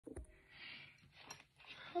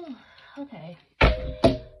Okay.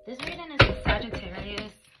 This reading is for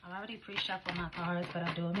Sagittarius. I already pre-shuffled my cards, but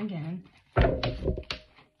I'll do them again.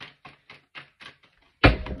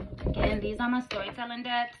 Again, these are my storytelling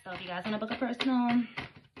decks. So if you guys want to book a personal, you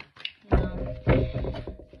know,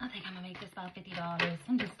 I think I'm going to make this about $50.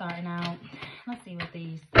 I'm just starting out. Let's see what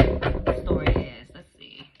the story is. Let's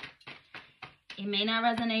see. It may not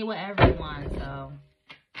resonate with everyone, so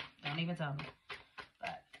don't even tell me.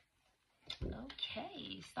 But,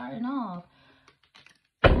 okay, starting off.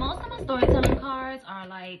 Most of my storytelling cards are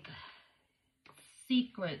like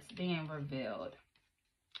secrets being revealed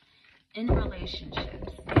in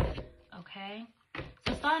relationships. Okay?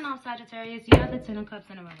 So starting off, Sagittarius, you have the Ten of Cups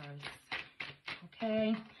in the reverse.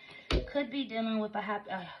 Okay? Could be dealing with a happy...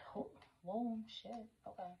 whoa, shit.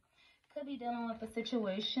 Okay. Could be dealing with a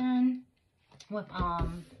situation with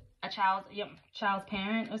a child's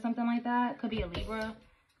parent or something like that. Could be a Libra.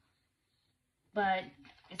 But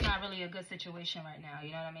it's not really a good situation right now.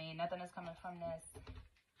 You know what I mean? Nothing is coming from this.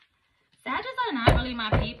 Sagittarius are not really my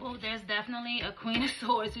people. There's definitely a Queen of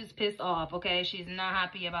Swords who's pissed off, okay? She's not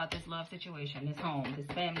happy about this love situation, this home, this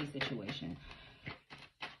family situation.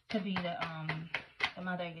 Could be the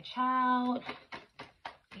mother of your child.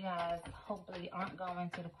 You guys hopefully aren't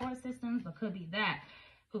going to the court systems, but could be that.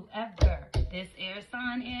 Whoever this air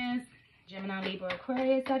sign is, Gemini, Libra,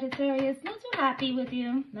 Aquarius, Sagittarius, not too happy with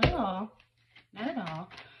you. Not at all. Not at all.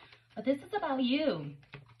 But this is about you.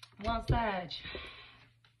 Well, Sag,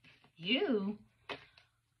 you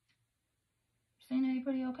seem to be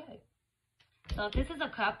pretty okay. So if this is a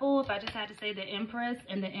couple, if I just had to say the Empress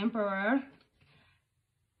and the Emperor,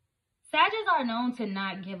 Sagittarius are known to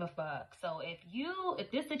not give a fuck. So if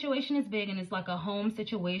this situation is big and it's like a home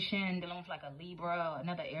situation, dealing with like a Libra or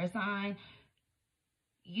another air sign,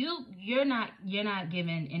 you're not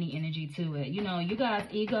giving any energy to it. You know, you guys'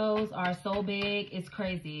 egos are so big, it's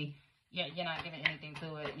crazy. You're not giving anything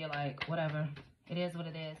to it. You're like, whatever. It is what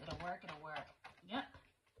it is. It'll work. Yep.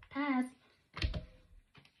 Pass.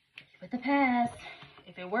 With the pass.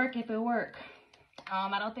 If it work.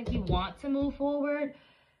 I don't think you want to move forward.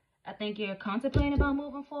 I think you're contemplating about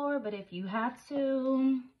moving forward, but if you have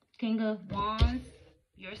to, King of Wands,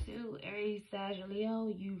 yours too, Aries, Sag,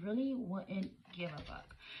 Leo, you really wouldn't give a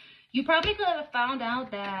fuck. You probably could have found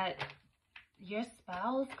out that your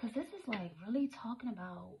spouse, because this is like really talking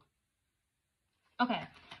about, okay,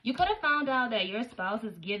 you could have found out that your spouse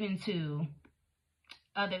is given to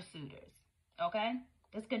other suitors, okay?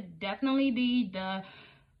 This could definitely be the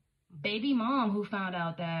baby mom who found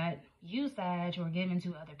out that you, Sag, were given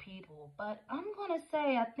to other people. But I'm going to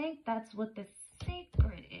say, I think that's what the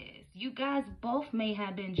secret is. You guys both may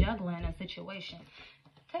have been juggling a situation.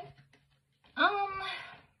 Okay?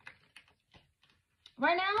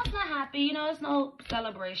 Right now, it's not happy. You know, it's no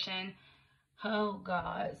celebration. Oh,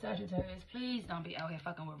 God. Sagittarius, please don't be out here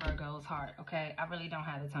fucking with Virgo's heart, okay? I really don't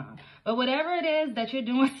have the time. But whatever it is that you're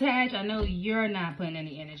doing, Sag, I know you're not putting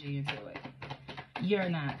any energy into it. You're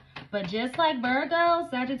not. But just like Virgo,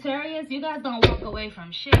 Sagittarius, you guys don't walk away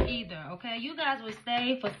from shit either, okay? You guys will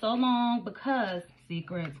stay for so long because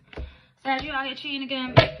secrets. Sag, you out here cheating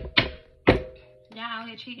again? Y'all out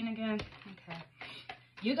here cheating again? Okay.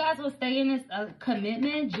 You guys will stay in this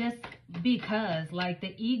commitment just because, like,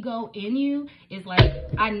 the ego in you is like,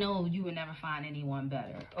 I know you would never find anyone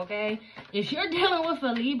better, okay? If you're dealing with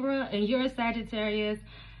a Libra and you're a Sagittarius,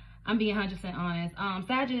 I'm being 100% honest.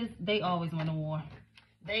 Sagittarius, they always win a war.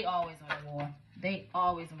 They always win a war. They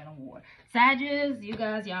always win a war. Sagittarius, you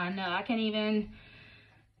guys, y'all know. I can't even,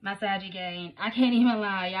 my Saggy gang, I can't even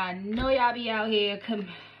lie. Y'all know y'all be out here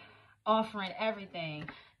offering everything.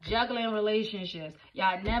 Juggling relationships.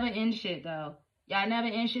 Y'all never end shit, though. Y'all never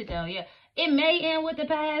end shit, though. Yeah. It may end with the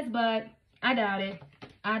past, but I doubt it.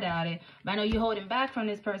 I doubt it. But I know you holding back from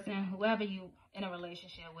this person, whoever you in a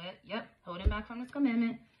relationship with. Yep. Holding back from this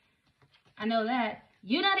commitment. I know that.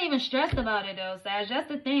 You're not even stressed about it, though, Sag. That's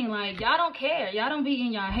the thing. Like, y'all don't care. Y'all don't be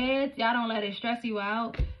in your heads. Y'all don't let it stress you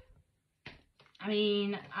out. I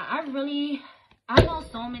mean, I know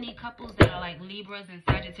so many couples that are like Libras and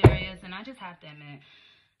Sagittarius, and I just have to admit,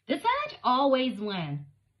 the Sag always win.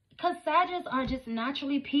 Because Sagittarius are just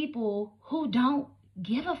naturally people who don't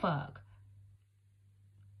give a fuck.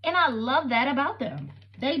 And I love that about them.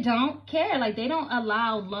 They don't care. Like, they don't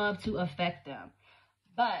allow love to affect them.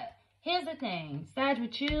 But here's the thing. Sag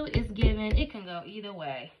with you is given. It can go either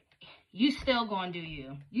way. You still gonna do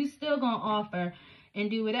you. You still gonna offer and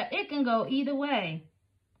do whatever. It can go either way.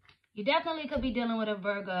 You definitely could be dealing with a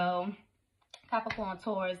Virgo, Capricorn,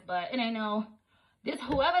 Taurus, but it ain't no...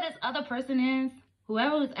 whoever this other person is,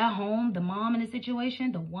 whoever was at home, the mom in the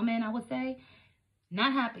situation, the woman, I would say,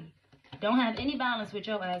 not happy. don't have any balance with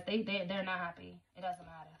your ass, they're not happy. It doesn't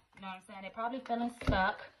matter. You know what I'm saying? They're probably feeling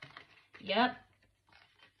stuck. Yep.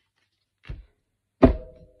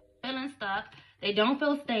 Feeling stuck. They don't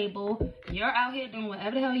feel stable. You're out here doing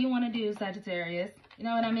whatever the hell you want to do, Sagittarius. You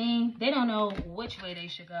know what I mean? They don't know which way they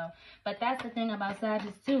should go. But that's the thing about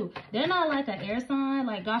Sagittarius too. They're not like an air sign.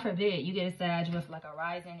 Like, God forbid, you get a Sag with like a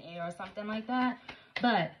rising air or something like that.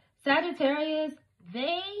 But Sagittarius,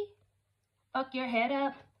 they fuck your head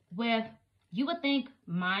up with, you would think,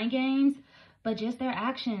 mind games, but just their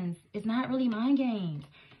actions. It's not really mind games.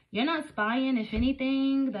 You're not spying. If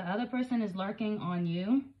anything, the other person is lurking on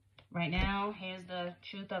you. Right now, here's the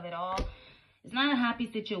truth of it all. It's not a happy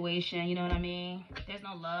situation, you know what I mean? There's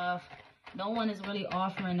no love. No one is really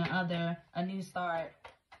offering the other a new start.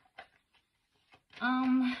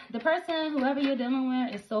 The person, whoever you're dealing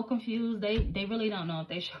with, is so confused. They really don't know if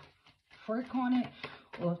they should work on it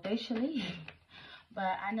or if they should leave.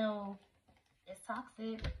 But I know it's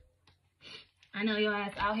toxic. I know your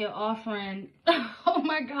ass out here offering. Oh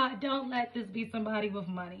my God, don't let this be somebody with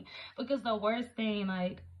money. Because the worst thing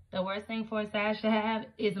for a Sag to have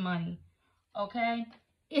is money. Okay?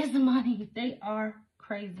 Is money. They are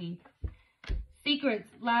crazy. Secrets,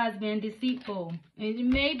 lies, being deceitful. It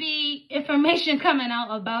may be information coming out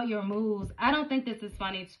about your moves. I don't think this is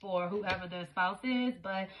funny for whoever their spouse is,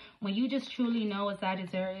 but when you just truly know a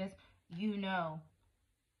Sagittarius, you know.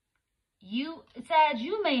 Sag,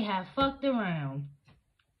 you may have fucked around.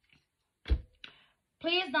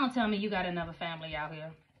 Please don't tell me you got another family out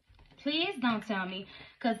here. Please don't tell me.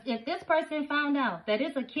 Because if this person found out that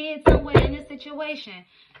it's a kid somewhere in this situation,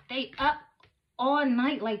 they up all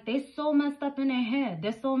night. Like, they so messed up in their head.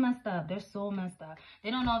 They're so messed up. They're so messed up.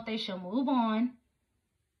 They don't know if they should move on.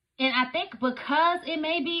 And I think because it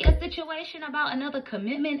may be a situation about another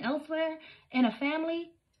commitment elsewhere in a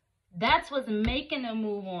family, that's what's making them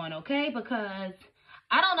move on, okay? Because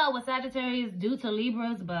I don't know what Sagittarius do to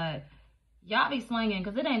Libras, but y'all be swinging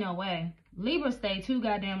because it ain't no way. Libra stay too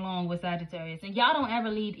goddamn long with Sagittarius. And y'all don't ever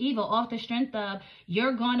leave evil off the strength of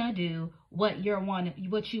you're gonna do what you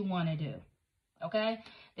want to do. Okay?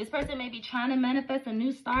 This person may be trying to manifest a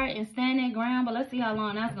new start and stand their ground, but let's see how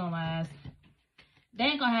long that's gonna last. They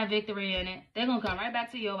ain't gonna have victory in it. They're gonna come right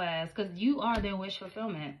back to your ass because you are their wish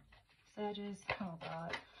fulfillment. Sagittarius, oh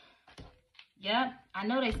God. Yep, I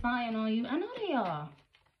know they spying on you. I know they are.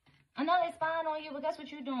 I know they spying on you, but guess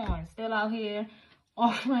what you're doing? Still out here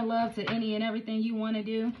offering love to any and everything you want to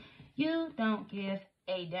do. You don't give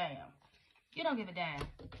a damn. You don't give a damn.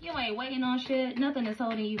 You ain't waiting on shit. Nothing is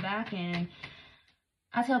holding you back. And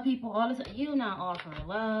I tell people all the time, you not offering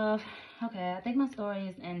love. Okay, I think my story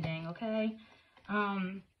is ending, okay?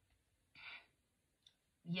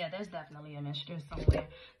 Yeah, there's definitely a mistress somewhere.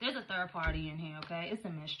 There's a third party in here, okay? It's a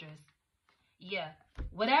mistress. Yeah,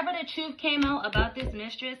 whatever the truth came out about this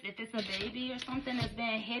mistress, if it's a baby or something that's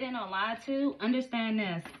been hidden or lied to, understand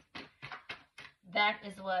this. That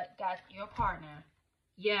is what got your partner.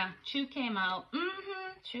 Yeah, truth came out.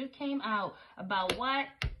 Truth came out about what?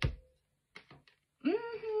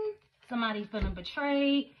 Somebody feeling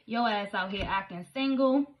betrayed. Your ass out here acting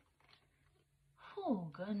single. Oh,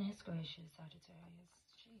 goodness gracious,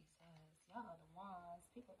 Sagittarius. Jesus, y'all are the ones.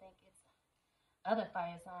 People think it's other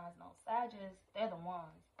fire signs. No, Sagittarius, they're the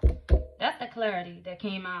ones. That's the clarity that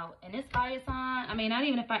came out. And this fire sign, I mean, not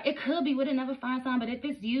even a fire, it could be with another fire sign, but if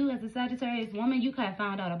it's you as a Sagittarius woman, you could have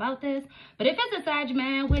found out about this. But if it's a Sag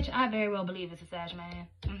man, which I very well believe it's a Sag man,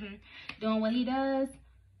 doing what he does,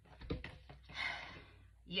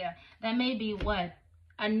 yeah, that may be what?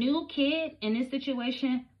 A new kid in this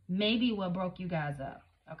situation may be what broke you guys up,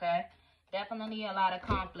 okay? Definitely a lot of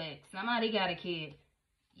conflict. Somebody got a kid.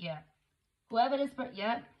 Yeah. Whoever this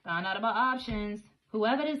found out about options.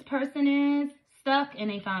 Whoever this person is, stuck and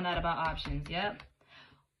they found out about options. Yep.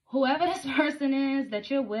 Whoever this person is that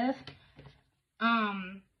you're with,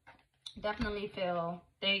 definitely feel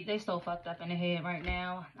they so fucked up in the head right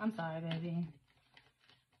now. I'm sorry, baby.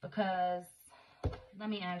 Because let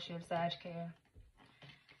me ask you if Sag care.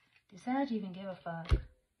 Do Sag even give a fuck?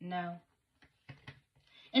 No.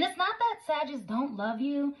 And it's not that Sagittarius don't love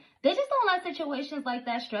you. They just don't let situations like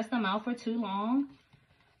that stress them out for too long.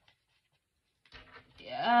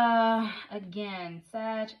 Again,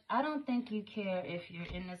 Sag, I don't think you care if you're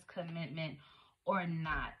in this commitment or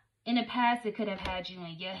not. In the past, it could have had you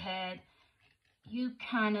in your head. You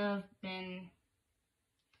kind of been...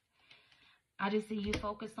 I just see you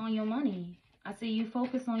focused on your money. I see you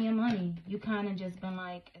focus on your money. You kind of just been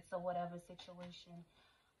like, it's a whatever situation.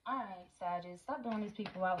 All right, Sagittarius, stop doing these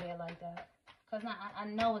people out here like that. Because I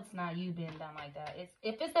know it's not you being done like that. If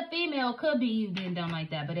it's a female, it could be you being done like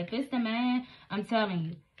that. But if it's the man, I'm telling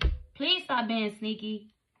you, Please stop being sneaky,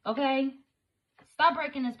 okay? Stop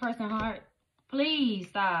breaking this person's heart. Please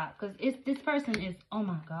stop. Because this person is, oh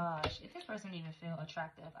my gosh. If this person even feel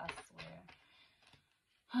attractive, I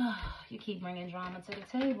swear. You keep bringing drama to the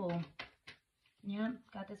table. Yep,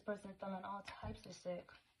 got this person feeling all types of sick.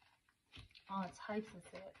 All types of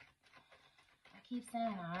sick. I keep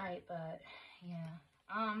saying alright, but yeah.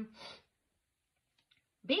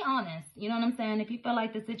 Be honest. You know what I'm saying? If you feel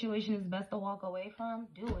like the situation is best to walk away from,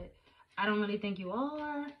 do it. I don't really think you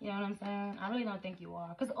are. You know what I'm saying? I really don't think you are.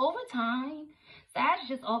 Because over time, Sag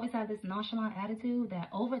just always have this nonchalant attitude that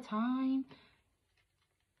over time,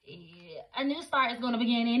 a new start is going to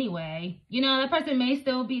begin anyway. You know, that person may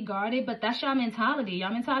still be guarded, but that's your mentality.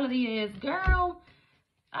 Your mentality is, girl,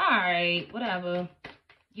 alright, whatever.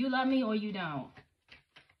 You love me or you don't.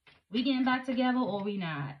 We getting back together or we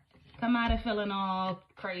not. Come out of feeling all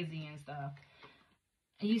crazy and stuff.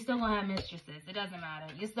 And you still gonna have mistresses. It doesn't matter.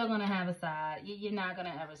 You're still gonna have a side. You're not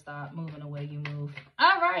gonna ever stop moving the way you move.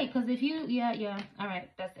 Alright, because if you, yeah.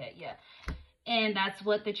 Alright, that's it, yeah. And that's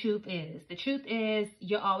what the truth is. The truth is,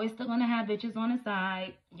 you're always still gonna have bitches on the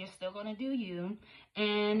side. You're still gonna do you.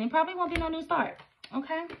 And it probably won't be no new start.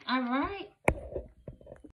 Okay? Alright.